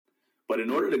But in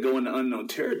order to go into unknown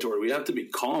territory, we have to be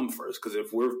calm first, because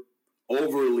if we're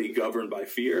overly governed by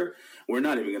fear, we're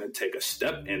not even going to take a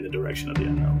step in the direction of the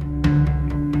unknown.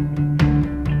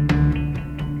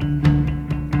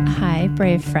 Hi,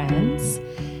 brave friends.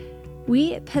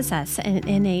 We possess an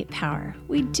innate power.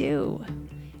 We do.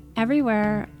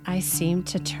 Everywhere I seem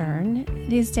to turn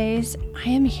these days, I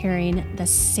am hearing the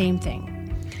same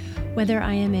thing. Whether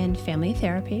I am in family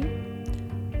therapy,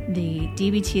 the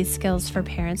DBT Skills for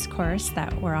Parents course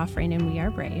that we're offering in We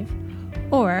Are Brave,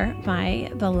 or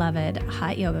my beloved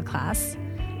hot yoga class,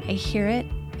 I hear it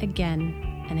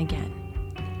again and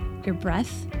again. Your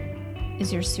breath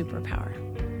is your superpower.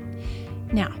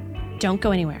 Now, don't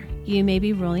go anywhere. You may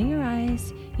be rolling your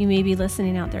eyes. You may be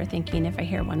listening out there thinking, if I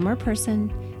hear one more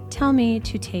person tell me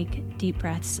to take deep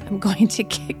breaths, I'm going to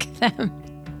kick them.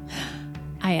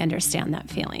 I understand that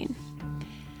feeling.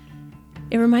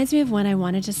 It reminds me of when I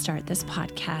wanted to start this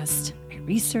podcast. I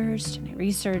researched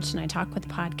and I talked with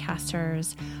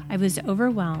podcasters. I was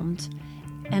overwhelmed,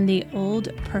 and the old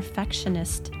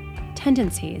perfectionist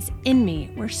tendencies in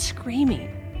me were screaming.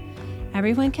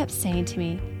 Everyone kept saying to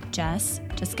me, Jess,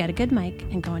 just get a good mic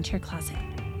and go into your closet.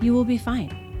 You will be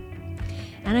fine.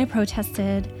 And I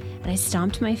protested and I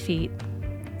stomped my feet,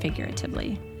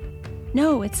 figuratively.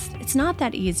 No, it's not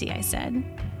that easy, I said.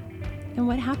 And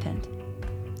what happened?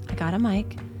 I got a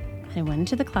mic and I went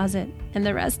into the closet, and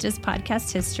the rest is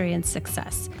podcast history and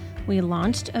success. We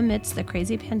launched amidst the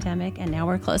crazy pandemic, and now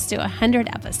we're close to 100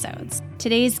 episodes.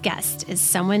 Today's guest is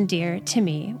someone dear to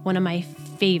me, one of my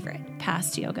favorite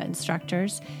past yoga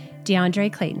instructors,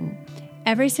 DeAndre Clayton.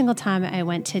 Every single time I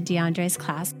went to DeAndre's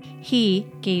class, he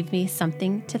gave me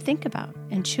something to think about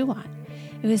and chew on.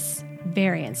 It was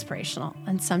very inspirational,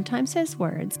 and sometimes his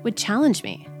words would challenge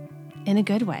me in a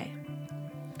good way.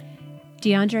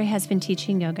 DeAndre has been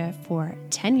teaching yoga for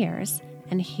 10 years,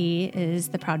 and he is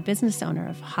the proud business owner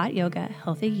of Hot Yoga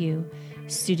Healthy You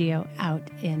studio out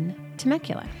in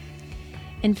Temecula.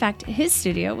 In fact, his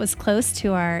studio was close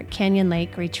to our Canyon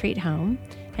Lake retreat home,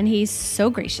 and he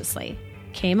so graciously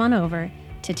came on over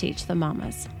to teach the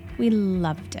mamas. We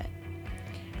loved it.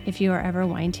 If you are ever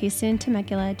wine tasting in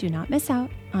Temecula, do not miss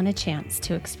out on a chance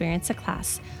to experience a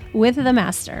class with the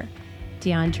master,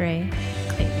 DeAndre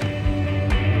Clayton.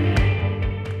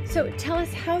 So tell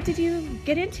us, how did you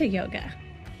get into yoga?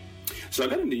 So I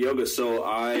got into yoga. So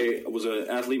I was an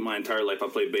athlete my entire life. I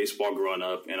played baseball growing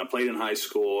up, and I played in high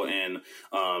school, and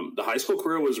the high school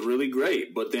career was really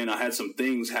great. But then I had some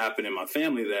things happen in my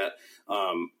family that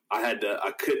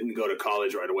I couldn't go to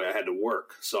college right away. I had to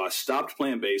work. So I stopped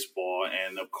playing baseball.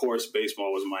 And of course,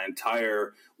 baseball was my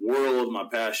entire world, my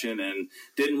passion, and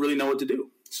didn't really know what to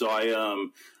do. So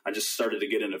I just started to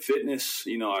get into fitness.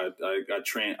 You know, I got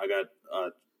trained. I got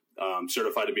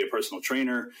certified to be a personal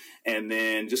trainer, and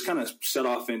then just kind of set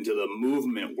off into the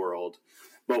movement world.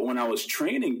 But when I was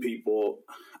training people,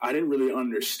 I didn't really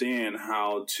understand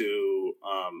how to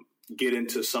get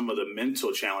into some of the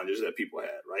mental challenges that people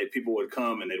had, right? People would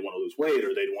come and they'd want to lose weight,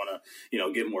 or they'd want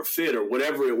to, get more fit, or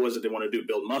whatever it was that they want to do,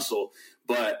 build muscle.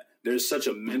 But there's such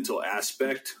a mental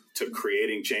aspect to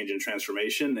creating change and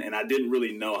transformation, and I didn't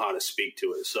really know how to speak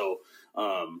to it. So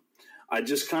I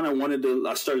just kind of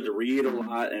I started to read a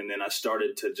lot, and then I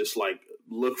started to just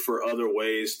look for other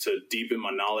ways to deepen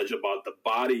my knowledge about the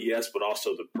body, yes, but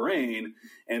also the brain.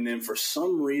 And then for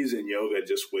some reason, yoga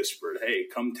just whispered, hey,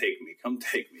 come take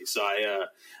me. So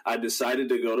I decided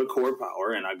to go to Core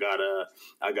Power, and I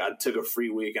took a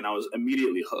free week, and I was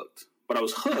immediately hooked. But I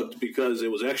was hooked because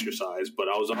it was exercise, but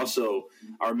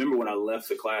I remember when I left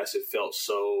the class, it felt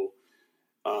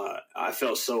I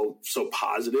felt so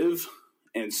positive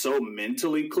and so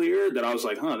mentally clear that I was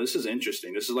like, this is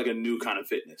interesting. This is like a new kind of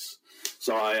fitness.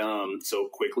 So so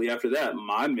quickly after that,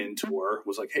 my mentor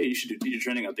was like, hey, you should do teacher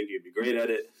training. I think you'd be great at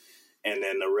it. And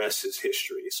then the rest is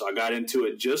history. So I got into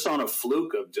it just on a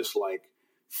fluke of just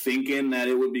thinking that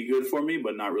it would be good for me,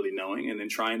 but not really knowing, and then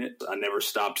trying it. I never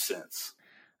stopped since.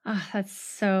 Oh, that's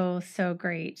so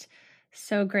great.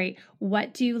 So great.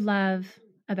 What do you love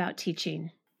about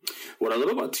teaching? What I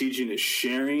love about teaching is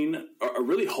sharing, or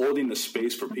really holding the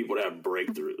space for people to have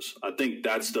breakthroughs. I think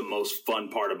that's the most fun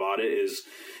part about it is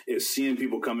seeing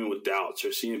people come in with doubts,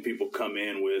 or seeing people come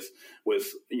in with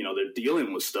they're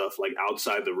dealing with stuff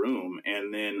outside the room,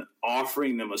 and then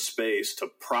offering them a space to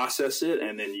process it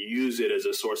and then use it as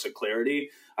a source of clarity.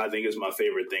 I think is my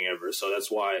favorite thing ever. So that's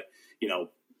why,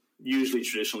 usually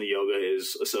traditionally yoga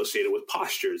is associated with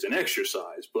postures and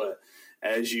exercise, but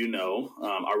as you know,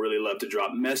 I really love to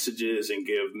drop messages and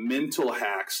give mental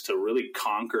hacks to really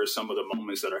conquer some of the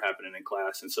moments that are happening in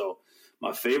class. And so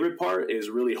my favorite part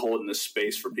is really holding the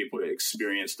space for people to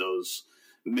experience those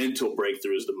mental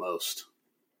breakthroughs the most.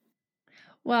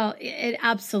 Well, it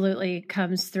absolutely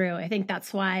comes through. I think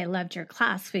that's why I loved your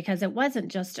class, because it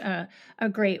wasn't just a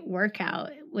great workout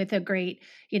with a great,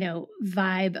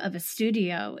 vibe of a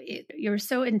studio. You're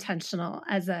so intentional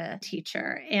as a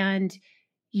teacher, and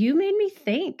you made me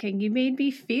think and you made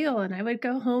me feel, and I would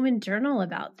go home and journal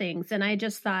about things. And I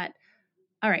just thought,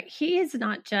 all right, he is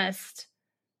not just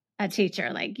a teacher.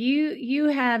 Like you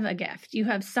have a gift, you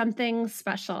have something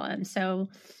special. And so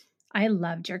I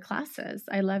loved your classes.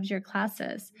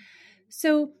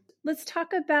 So let's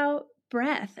talk about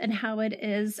breath and how it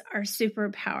is our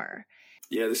superpower.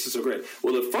 Yeah, this is so great.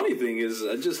 Well, the funny thing is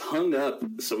I just hung up.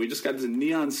 So we just got this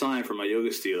neon sign from my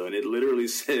yoga studio, and it literally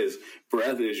says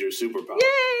breath is your superpower.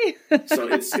 Yay! So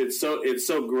it's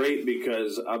so great,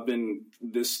 because I've been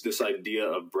this idea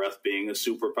of breath being a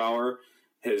superpower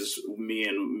has me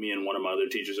and one of my other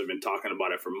teachers have been talking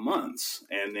about it for months.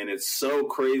 And then it's so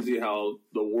crazy how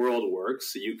the world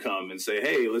works. You come and say,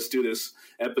 hey, let's do this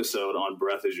episode on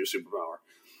breath as your superpower.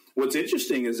 What's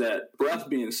interesting is that breath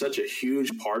being such a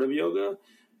huge part of yoga,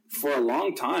 for a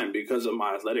long time, because of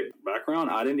my athletic background,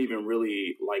 I didn't even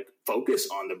really focus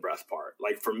on the breath part.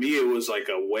 Like for me, it was like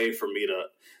a way for me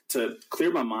to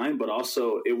clear my mind, but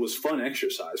also it was fun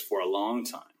exercise for a long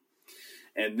time.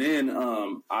 And then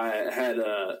I had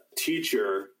a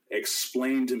teacher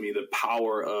explain to me the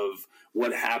power of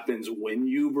what happens when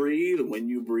you breathe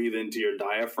into your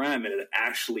diaphragm, and it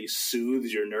actually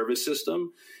soothes your nervous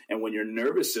system. And when your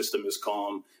nervous system is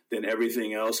calm, then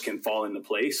everything else can fall into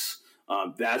place.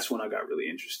 That's when I got really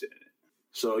interested in it.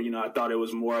 So, I thought it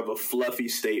was more of a fluffy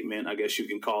statement, I guess you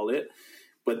can call it.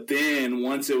 But then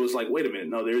once it was like, wait a minute,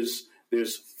 no,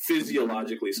 there's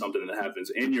physiologically something that happens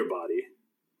in your body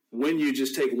when you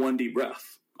just take one deep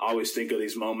breath. I always think of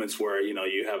these moments where,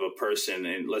 you have a person,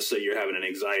 and let's say you're having an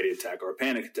anxiety attack or a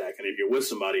panic attack. And if you're with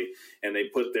somebody and they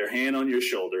put their hand on your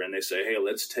shoulder and they say, hey,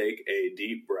 let's take a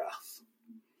deep breath.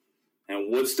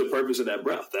 And what's the purpose of that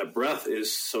breath? That breath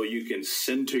is so you can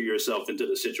center yourself into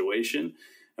the situation.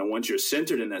 And once you're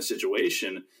centered in that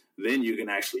situation, then you can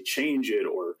actually change it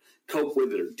or cope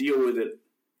with it or deal with it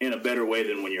in a better way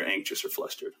than when you're anxious or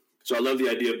flustered. So I love the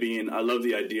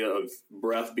idea of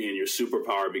breath being your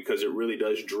superpower, because it really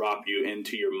does drop you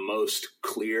into your most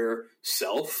clear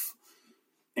self,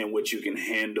 in which you can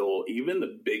handle even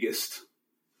the biggest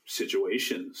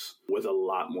situations with a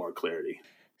lot more clarity.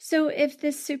 So if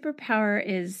this superpower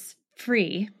is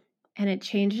free and it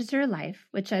changes your life,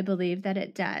 which I believe that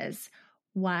it does,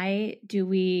 why do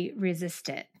we resist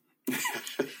it?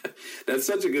 That's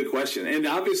such a good question. And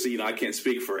obviously, I can't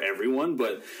speak for everyone,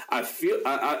 but I feel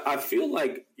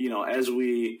like, as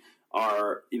we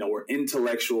are, we're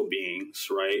intellectual beings,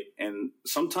 right? And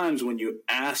sometimes when you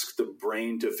ask the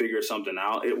brain to figure something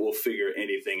out, it will figure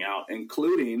anything out,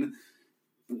 including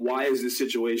why is this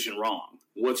situation wrong?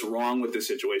 What's wrong with this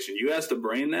situation? You ask the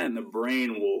brain that, and the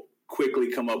brain will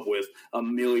quickly come up with a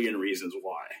million reasons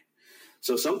why.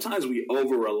 So sometimes we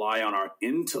over-rely on our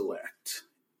intellect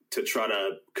to try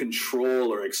to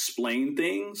control or explain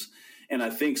things. And I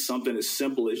think something as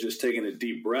simple as just taking a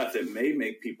deep breath, it may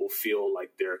make people feel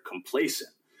like they're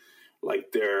complacent,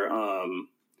 like they're,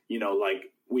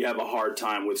 like we have a hard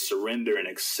time with surrender and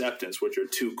acceptance, which are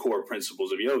two core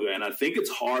principles of yoga. And I think it's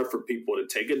hard for people to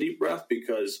take a deep breath,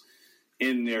 because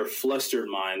in their flustered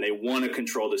mind, they want to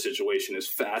control the situation as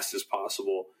fast as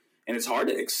possible. And it's hard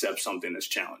to accept something that's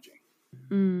challenging.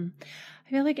 I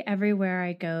feel like everywhere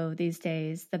I go these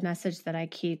days, the message that I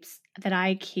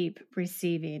keep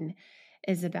receiving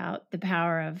is about the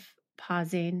power of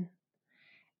pausing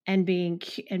and being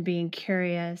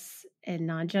curious and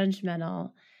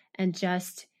non-judgmental, and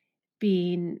just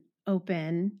being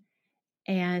open,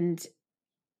 and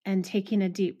taking a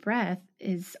deep breath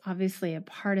is obviously a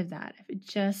part of that. If I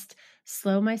just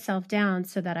slow myself down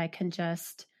so that I can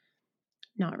just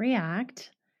not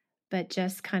react, but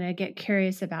just kind of get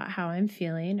curious about how I'm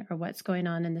feeling or what's going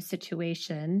on in the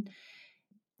situation.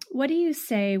 What do you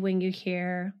say when you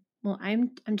hear, well,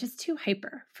 I'm just too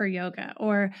hyper for yoga,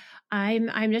 or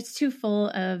I'm just too full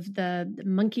of the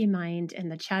monkey mind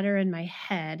and the chatter in my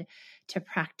head to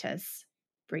practice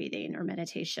breathing or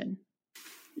meditation?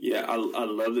 Yeah, I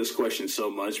love this question so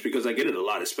much, because I get it a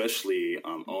lot, especially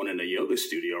owning a yoga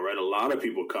studio, right? A lot of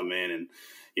people come in and,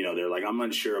 they're like, I'm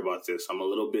unsure about this. I'm a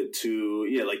little bit too,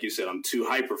 like you said, I'm too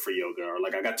hyper for yoga, or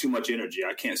like I got too much energy.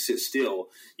 I can't sit still,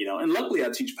 and luckily I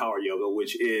teach power yoga,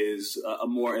 which is a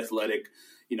more athletic,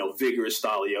 vigorous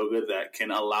style of yoga that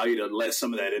can allow you to let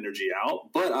some of that energy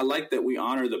out. But I like that we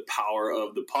honor the power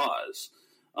of the pause.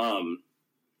 And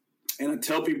I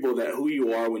tell people that who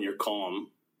you are when you're calm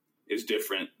is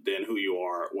different than who you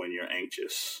are when you're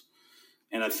anxious.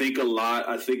 And I think a lot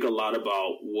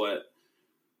about what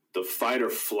the fight or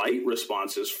flight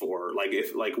response is for.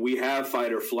 If we have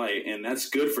fight or flight, and that's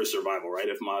good for survival, right?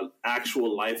 If my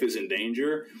actual life is in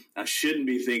danger, I shouldn't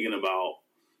be thinking about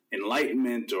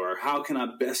enlightenment or how can I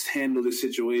best handle this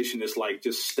situation. It's like,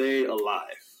 just stay alive.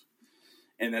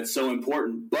 And that's so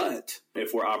important. But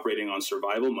if we're operating on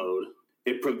survival mode,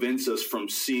 it prevents us from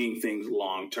seeing things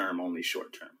long-term, only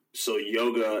short-term. So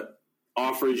yoga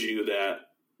offers you that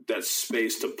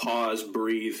space to pause,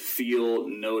 breathe, feel,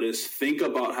 notice, think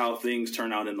about how things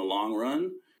turn out in the long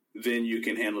run. Then you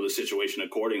can handle the situation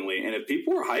accordingly. And if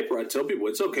people are hyper, I tell people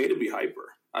it's okay to be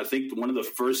hyper. I think one of the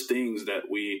first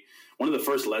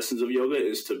lessons of yoga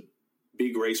is to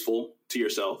be graceful to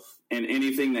yourself, and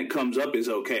anything that comes up is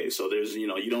okay. So there's,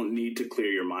 you don't need to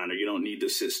clear your mind, or you don't need to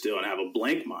sit still and have a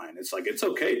blank mind. It's like, it's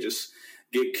okay. Just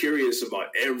get curious about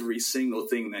every single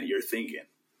thing that you're thinking,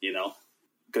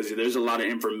 because there's a lot of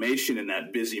information in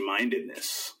that busy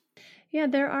mindedness. Yeah,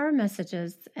 there are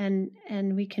messages, and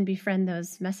we can befriend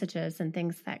those messages and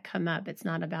things that come up. It's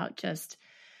not about just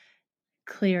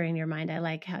clearing your mind. I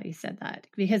like how you said that,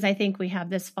 because I think we have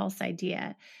this false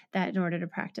idea that in order to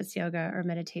practice yoga or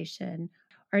meditation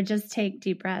or just take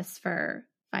deep breaths for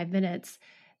 5 minutes,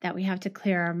 that we have to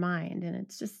clear our mind. And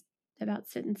it's just about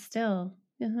sitting still.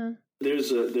 Uh-huh.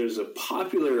 There's a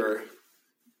popular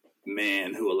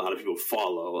man who a lot of people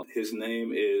follow. His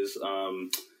name is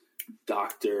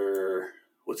Dr.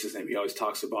 What's his name? He always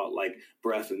talks about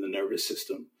breath in the nervous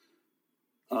system.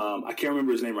 I can't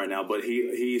remember his name right now, but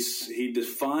he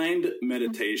defined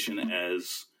meditation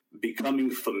as becoming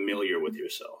familiar with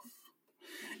yourself.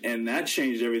 And that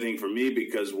changed everything for me,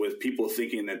 because with people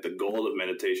thinking that the goal of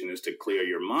meditation is to clear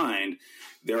your mind,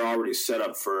 they're already set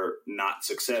up for not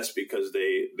success, because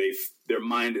their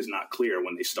mind is not clear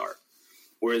when they start.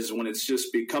 Whereas when it's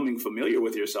just becoming familiar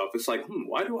with yourself, it's like,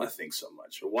 why do I think so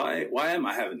much? Or why am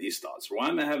I having these thoughts? Or why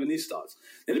am I having these thoughts?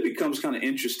 Then it becomes kind of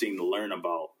interesting to learn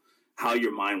about how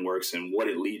your mind works and what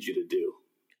it leads you to do.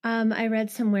 I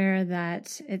read somewhere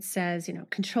that it says,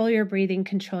 control your breathing,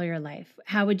 control your life.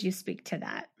 How would you speak to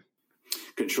that?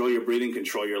 Control your breathing,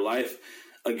 control your life.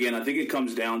 Again, I think it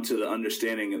comes down to the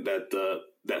understanding that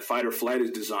that fight or flight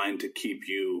is designed to keep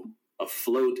you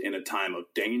afloat in a time of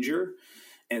danger.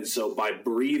 And so by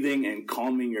breathing and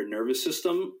calming your nervous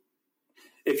system,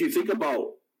 if you think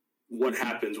about what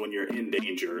happens when you're in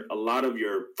danger, a lot of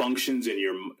your functions in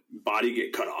your body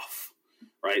get cut off,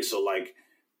 right? So like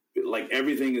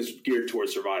everything is geared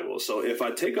towards survival. So if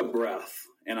I take a breath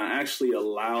and I actually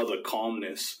allow the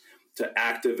calmness to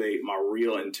activate my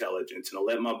real intelligence and to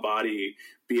let my body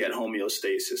be at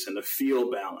homeostasis and to feel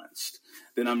balanced,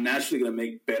 then I'm naturally going to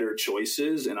make better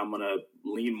choices, and I'm going to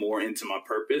lean more into my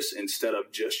purpose instead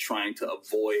of just trying to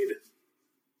avoid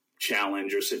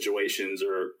challenge or situations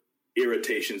or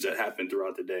irritations that happen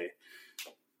throughout the day.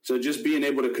 So just being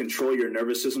able to control your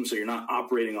nervous system so you're not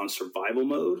operating on survival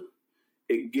mode,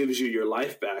 it gives you your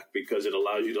life back, because it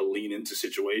allows you to lean into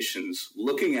situations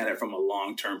looking at it from a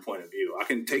long-term point of view. I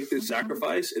can take this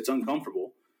sacrifice. It's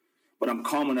uncomfortable, but I'm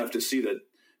calm enough to see that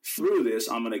through this,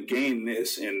 I'm going to gain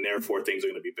this, and therefore things are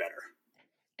going to be better.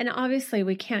 And obviously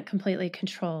we can't completely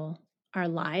control our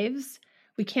lives.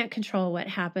 We can't control what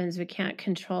happens. We can't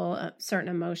control certain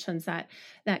emotions that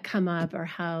come up, or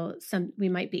how we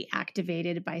might be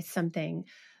activated by something.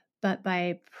 But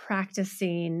by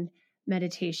practicing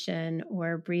meditation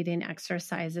or breathing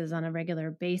exercises on a regular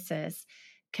basis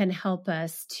can help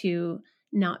us to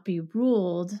not be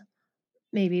ruled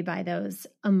maybe by those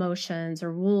emotions,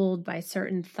 or ruled by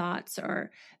certain thoughts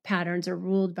or patterns, or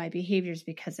ruled by behaviors,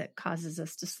 because it causes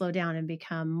us to slow down and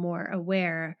become more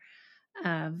aware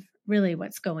of really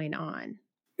what's going on.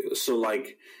 So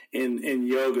like in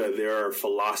yoga, there are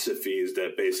philosophies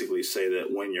that basically say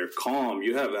that when you're calm,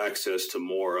 you have access to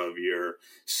more of your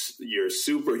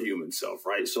superhuman self,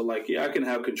 right? So like, yeah, I can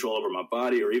have control over my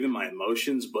body or even my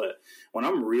emotions, but when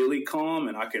I'm really calm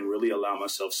and I can really allow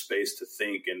myself space to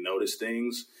think and notice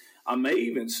things, I may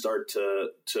even start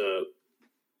to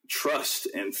trust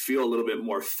and feel a little bit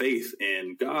more faith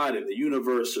in God and the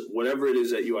universe, whatever it is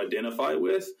that you identify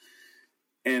with.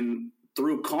 And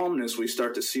through calmness, we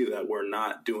start to see that we're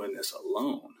not doing this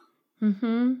alone.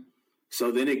 Mm-hmm.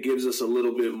 So then it gives us a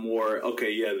little bit more,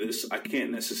 okay, yeah, I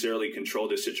can't necessarily control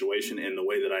this situation in the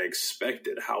way that I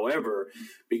expected. However,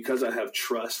 because I have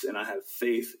trust and I have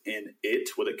faith in it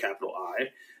with a capital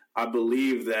I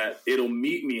believe that it'll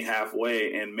meet me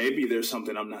halfway, and maybe there's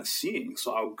something I'm not seeing.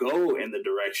 So I'll go in the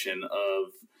direction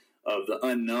of the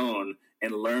unknown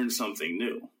and learn something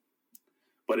new.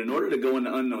 But in order to go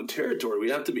into unknown territory, we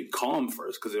have to be calm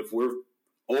first, because if we're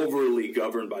overly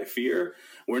governed by fear,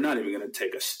 we're not even going to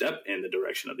take a step in the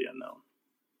direction of the unknown.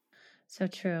 So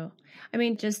true. I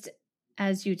mean, just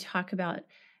as you talk about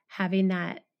having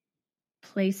that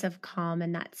place of calm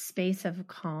and that space of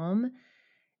calm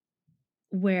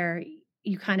where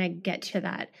you kind of get to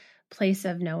that place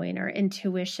of knowing or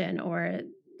intuition or,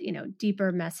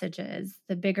 deeper messages,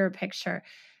 the bigger picture,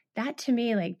 that to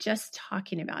me, like just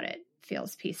talking about it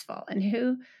feels peaceful. And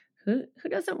who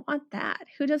doesn't want that?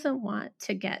 Who doesn't want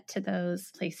to get to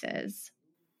those places?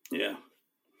 Yeah.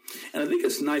 And I think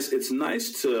it's nice. It's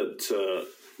nice to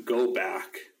go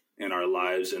back in our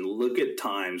lives and look at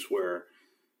times where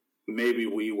maybe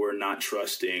we were not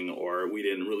trusting or we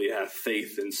didn't really have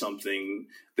faith in something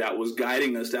that was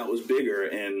guiding us that was bigger,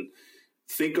 and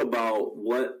think about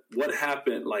what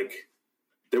happened. Like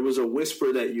there was a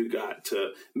whisper that you got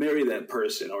to marry that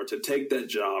person or to take that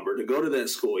job or to go to that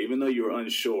school, even though you were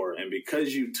unsure. And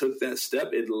because you took that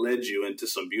step, it led you into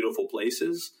some beautiful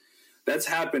places. That's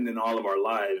happened in all of our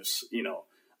lives,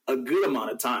 a good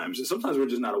amount of times. And sometimes we're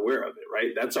just not aware of it,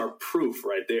 right? That's our proof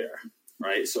right there,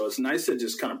 right? So it's nice to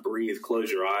just kind of breathe, close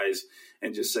your eyes,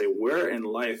 and just say, where in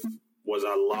life was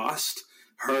I lost,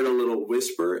 heard a little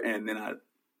whisper, and then I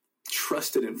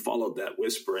trusted and followed that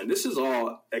whisper. And this is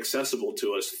all accessible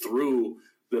to us through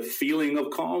the feeling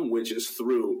of calm, which is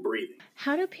through breathing.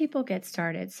 How do people get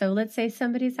started? So let's say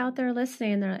somebody's out there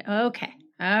listening and they're like, okay,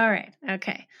 all right,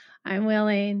 okay, I'm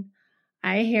willing.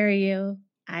 I hear you.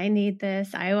 I need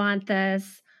this. I want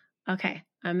this. Okay,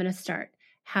 I'm going to start.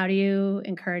 How do you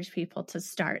encourage people to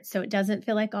start so it doesn't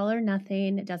feel like all or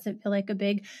nothing? It doesn't feel like a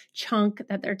big chunk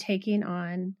that they're taking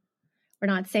on. We're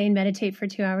not saying meditate for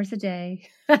 2 hours a day.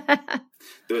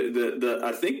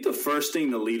 I think the first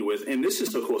thing to lead with, and this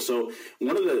is so cool. So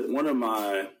one of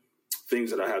my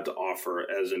things that I have to offer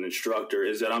as an instructor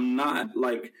is that I'm not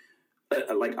like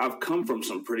I've come from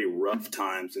some pretty rough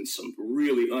times and some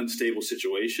really unstable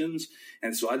situations.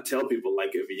 And so I tell people,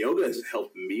 like, if yoga has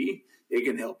helped me, it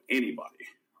can help anybody,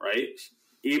 right?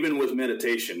 Even with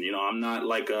meditation, I'm not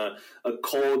like a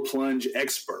cold plunge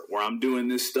expert where I'm doing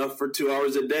this stuff for 2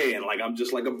 hours a day and like I'm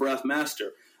just like a breath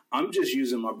master. I'm just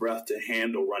using my breath to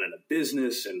handle running a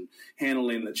business and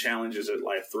handling the challenges that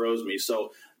life throws me.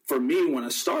 So for me, when I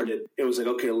started, it was like,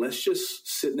 okay, let's just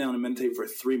sit down and meditate for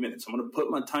 3 minutes. I'm going to put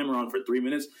my timer on for 3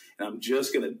 minutes, and I'm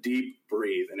just going to deep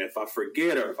breathe. And if I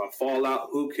forget or if I fall out,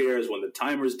 who cares? When the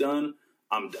timer's done,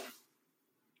 I'm done.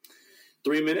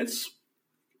 3 minutes,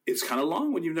 it's kind of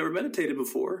long when you've never meditated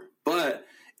before, but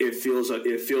it feels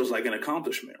like an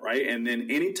accomplishment, right? And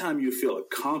then anytime you feel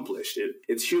accomplished,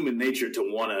 it's human nature to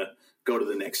want to go to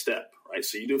the next step, right?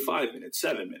 So you do 5 minutes,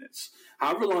 7 minutes,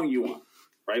 however long you want.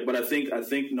 Right. But I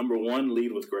think number one,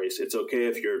 lead with grace. It's okay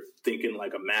if you're thinking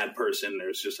like a mad person.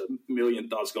 There's just a million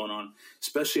thoughts going on,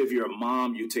 especially if you're a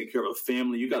mom, you take care of a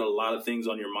family. You got a lot of things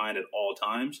on your mind at all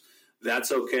times.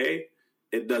 That's okay.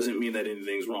 It doesn't mean that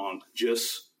anything's wrong.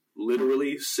 Just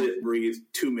literally sit, breathe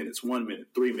 2 minutes, 1 minute,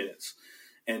 3 minutes,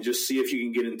 and just see if you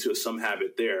can get into some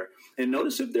habit there. And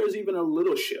notice if there's even a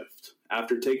little shift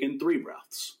after taking 3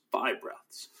 breaths, 5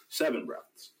 breaths, 7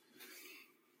 breaths.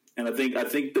 And I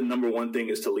think the number one thing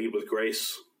is to lead with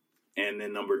grace. And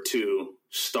then number 2,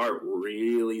 start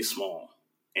really small,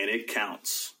 and it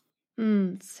counts.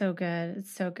 So good.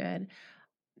 It's so good.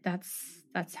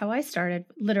 That's how I started.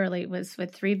 Literally, it was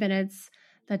with 3 minutes,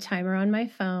 the timer on my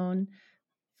phone,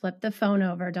 flip the phone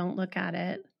over, don't look at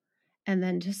it. And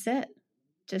then just sit,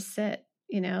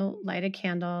 light a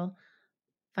candle,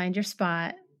 find your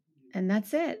spot, and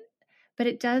that's it. But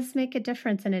it does make a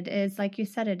difference. And it is, like you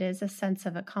said, it is a sense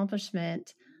of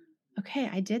accomplishment. Okay,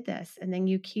 I did this. And then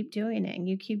you keep doing it and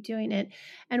you keep doing it.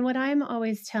 And what I'm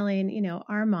always telling,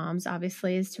 our moms,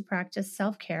 obviously, is to practice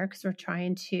self-care because we're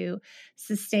trying to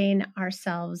sustain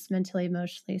ourselves mentally,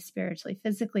 emotionally, spiritually,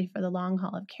 physically for the long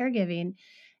haul of caregiving.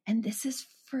 And this is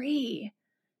free.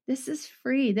 This is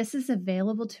free. This is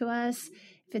available to us.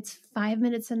 If it's 5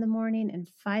 minutes in the morning and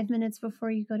 5 minutes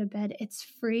before you go to bed, it's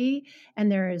free.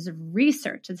 And there is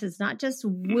research. This is not just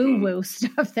woo-woo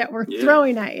stuff that we're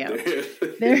throwing at you.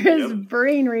 There is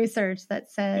brain research that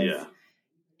says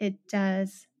it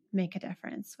does make a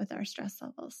difference with our stress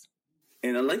levels.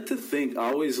 And I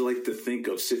always like to think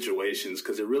of situations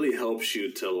because it really helps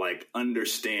you to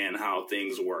understand how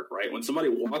things work, right? When somebody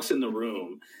walks in the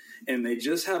room and they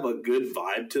just have a good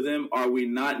vibe to them, are we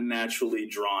not naturally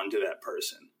drawn to that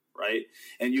person, right?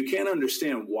 And you can't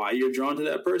understand why you're drawn to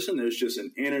that person. There's just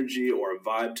an energy or a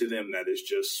vibe to them that is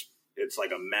it's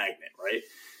like a magnet, right?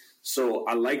 So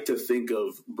I like to think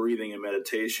of breathing and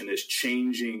meditation as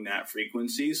changing that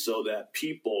frequency so that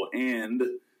people and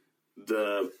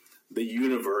the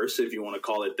universe, if you want to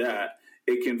call it that,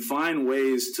 it can find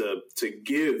ways to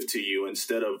give to you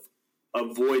instead of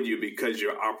avoid you because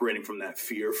you're operating from that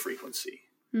fear frequency.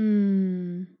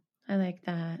 I like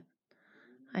that.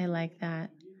 I like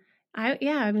that.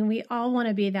 I mean, we all want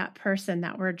to be that person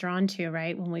that we're drawn to,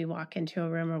 right? When we walk into a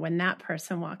room or when that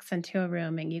person walks into a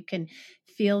room and you can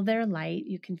feel their light,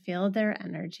 you can feel their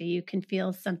energy, you can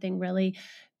feel something really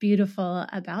beautiful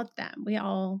about them. We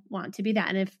all want to be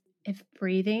that. And if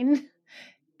breathing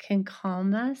can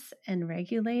calm us and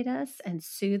regulate us and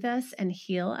soothe us and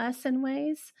heal us in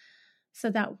ways so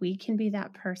that we can be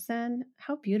that person,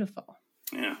 how beautiful.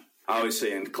 Yeah. I always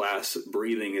say in class,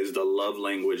 breathing is the love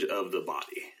language of the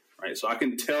body. Right. So I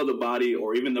can tell the body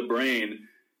or even the brain,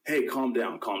 hey, calm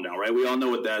down, right? We all know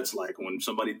what that's like when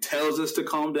somebody tells us to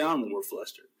calm down when we're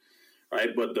flustered, right?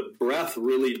 But the breath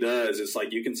really does. It's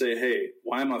like you can say, hey,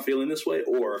 why am I feeling this way?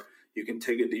 Or you can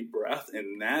take a deep breath,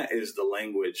 and that is the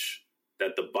language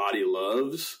that the body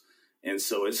loves. And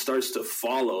so it starts to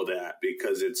follow that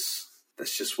because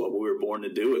that's just what we were born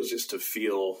to do, is just to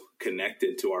feel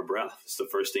connected to our breath. It's the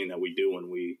first thing that we do when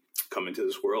we come into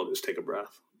this world is take a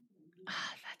breath.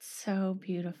 So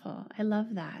beautiful. I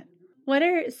love that. What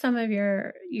are some of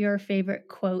your favorite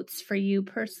quotes for you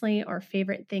personally, or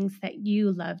favorite things that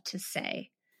you love to say?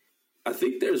 I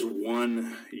think there's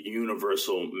one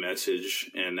universal message,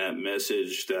 and that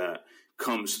message that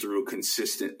comes through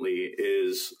consistently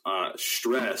is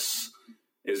stress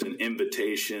is an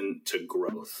invitation to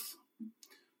growth.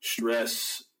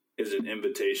 Stress is an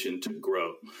invitation to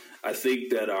grow. I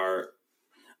think that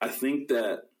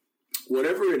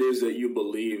whatever it is that you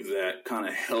believe that kind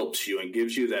of helps you and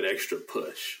gives you that extra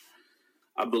push,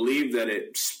 I believe that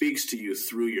it speaks to you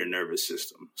through your nervous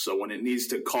system. So when it needs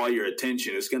to call your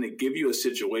attention, it's going to give you a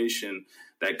situation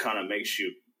that kind of makes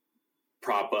you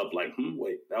prop up like,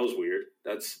 wait, that was weird.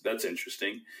 That's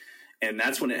interesting. And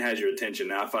that's when it has your attention.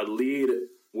 Now, if I lead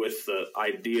with the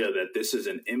idea that this is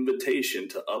an invitation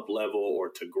to up level or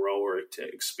to grow or to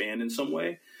expand in some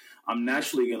way, I'm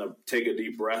naturally going to take a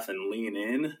deep breath and lean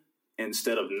in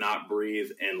instead of not breathe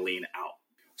and lean out.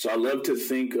 So I love to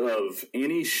think of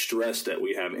any stress that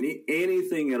we have,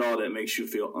 anything at all that makes you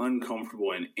feel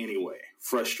uncomfortable in any way,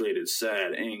 frustrated,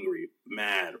 sad, angry,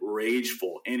 mad,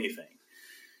 rageful, anything.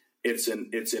 It's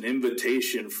an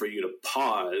invitation for you to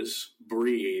pause,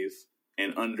 breathe,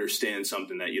 and understand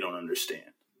something that you don't understand.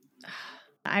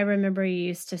 I remember you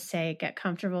used to say, get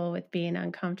comfortable with being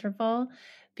uncomfortable,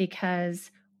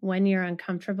 because when you're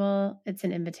uncomfortable, it's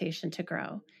an invitation to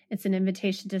grow. It's an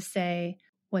invitation to say,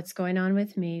 what's going on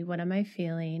with me? What am I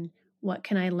feeling? What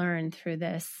can I learn through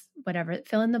this? Whatever,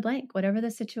 fill in the blank, whatever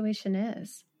the situation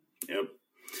is. Yep.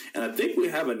 And I think we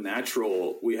have a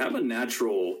natural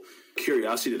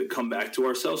curiosity to come back to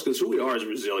ourselves, because who we are is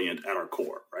resilient at our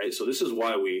core, right? So this is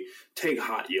why we take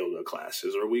hot yoga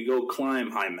classes, or we go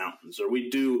climb high mountains, or we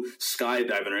do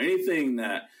skydiving, or anything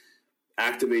that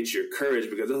activates your courage,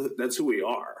 because that's who we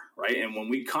are, right? And when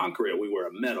we conquer it, we wear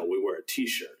a medal, we wear a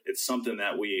t-shirt. It's something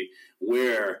that we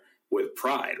wear with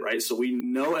pride, right? So we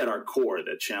know at our core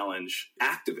that challenge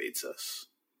activates us,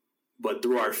 but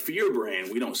through our fear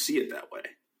brain, we don't see it that way.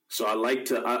 So I like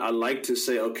to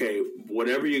say, okay,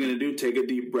 whatever you're going to do, take a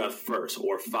deep breath first,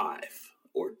 or 5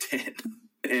 or 10,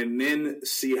 and then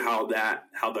see how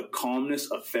the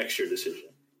calmness affects your decision.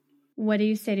 What do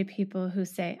you say to people who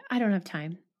say, I don't have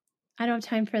time? I don't have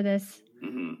time for this.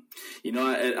 Mm-hmm. You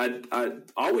know, I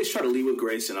always try to lead with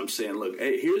grace, and I'm saying, look,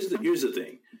 hey, here's the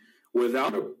thing.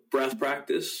 Without a breath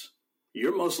practice,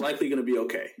 you're most likely going to be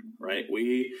okay, right?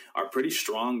 We are pretty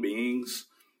strong beings.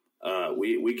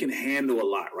 We can handle a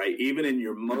lot, right? Even in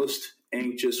your most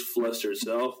anxious, flustered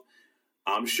self,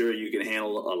 I'm sure you can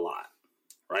handle a lot,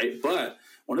 right? But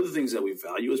one of the things that we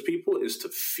value as people is to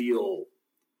feel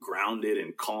grounded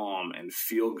and calm and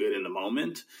feel good in the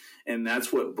moment. And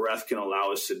that's what breath can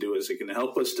allow us to do, is it can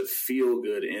help us to feel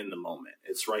good in the moment.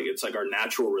 It's right. It's like our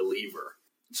natural reliever.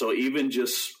 So even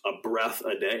just a breath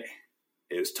a day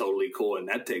is totally cool. And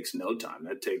that takes no time.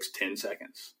 That takes 10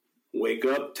 seconds. Wake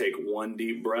up, take one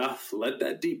deep breath. Let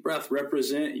that deep breath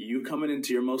represent you coming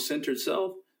into your most centered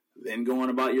self, then go on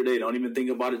about your day. Don't even think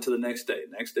about it till the next day.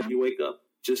 Next day you wake up,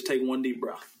 just take one deep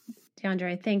breath.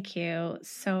 DeAndre, thank you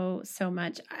so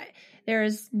much.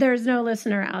 There's no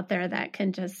listener out there that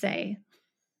can just say,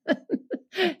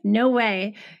 no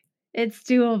way. It's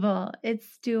doable.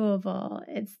 It's doable.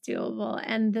 It's doable.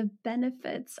 And the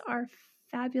benefits are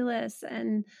fabulous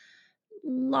and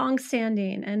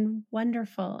long-standing and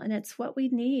wonderful. And it's what we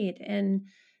need in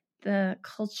the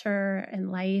culture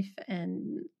and life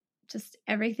and just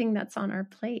everything that's on our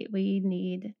plate. We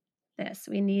need this.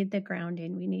 We need the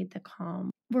grounding. We need the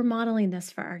calm. We're modeling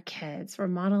this for our kids. We're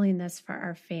modeling this for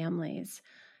our families,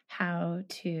 how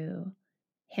to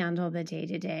handle the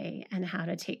day-to-day and how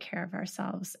to take care of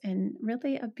ourselves in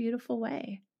really a beautiful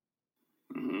way.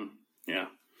 Mm-hmm. Yeah.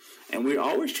 And we're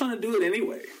always trying to do it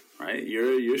anyway, right?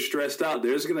 You're stressed out.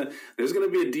 There's gonna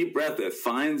be a deep breath that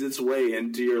finds its way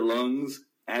into your lungs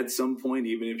at some point,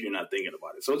 even if you're not thinking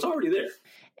about it. So it's already there.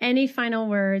 Any final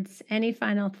words, any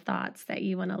final thoughts that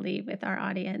you want to leave with our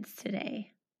audience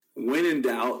today? When in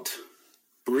doubt,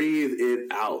 breathe it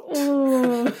out.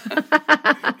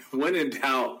 When in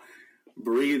doubt,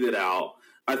 breathe it out.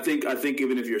 I think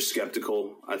even if you're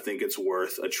skeptical, I think it's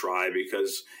worth a try,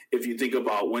 because if you think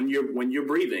about when you're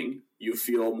breathing, you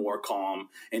feel more calm.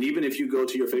 And even if you go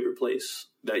to your favorite place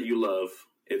that you love,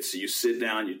 you sit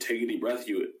down, you take a deep breath,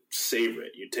 you savor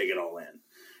it, you take it all in,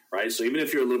 right? So even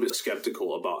if you're a little bit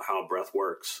skeptical about how breath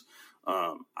works,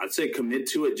 I'd say commit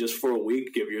to it just for a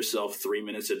week. Give yourself 3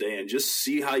 minutes a day and just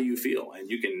see how you feel. And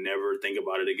you can never think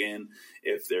about it again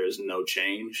if there is no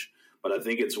change. But I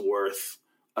think it's worth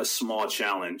a small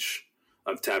challenge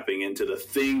of tapping into the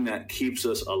thing that keeps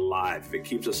us alive. If it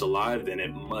keeps us alive, then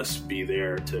it must be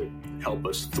there to help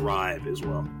us thrive as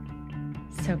well.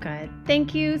 So good.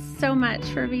 Thank you so much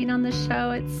for being on the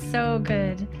show. It's so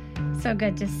good. So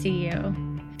good to see you.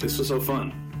 This was so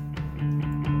fun.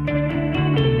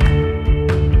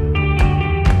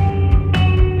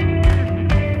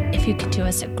 If you could do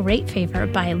us a great favor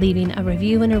by leaving a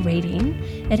review and a rating,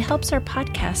 it helps our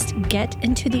podcast get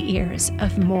into the ears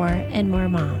of more and more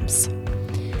moms.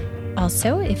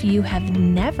 Also, if you have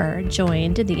never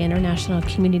joined the international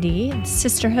community and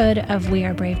sisterhood of We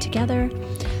Are Brave Together,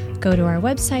 go to our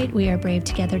website,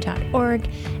 wearebravetogether.org,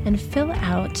 and fill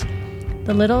out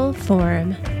the little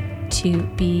form to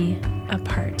be a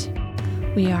part.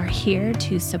 We are here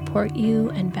to support you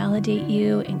and validate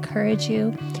you, encourage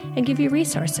you, and give you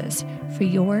resources for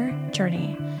your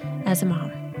journey as a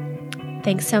mom.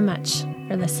 Thanks so much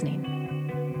for listening.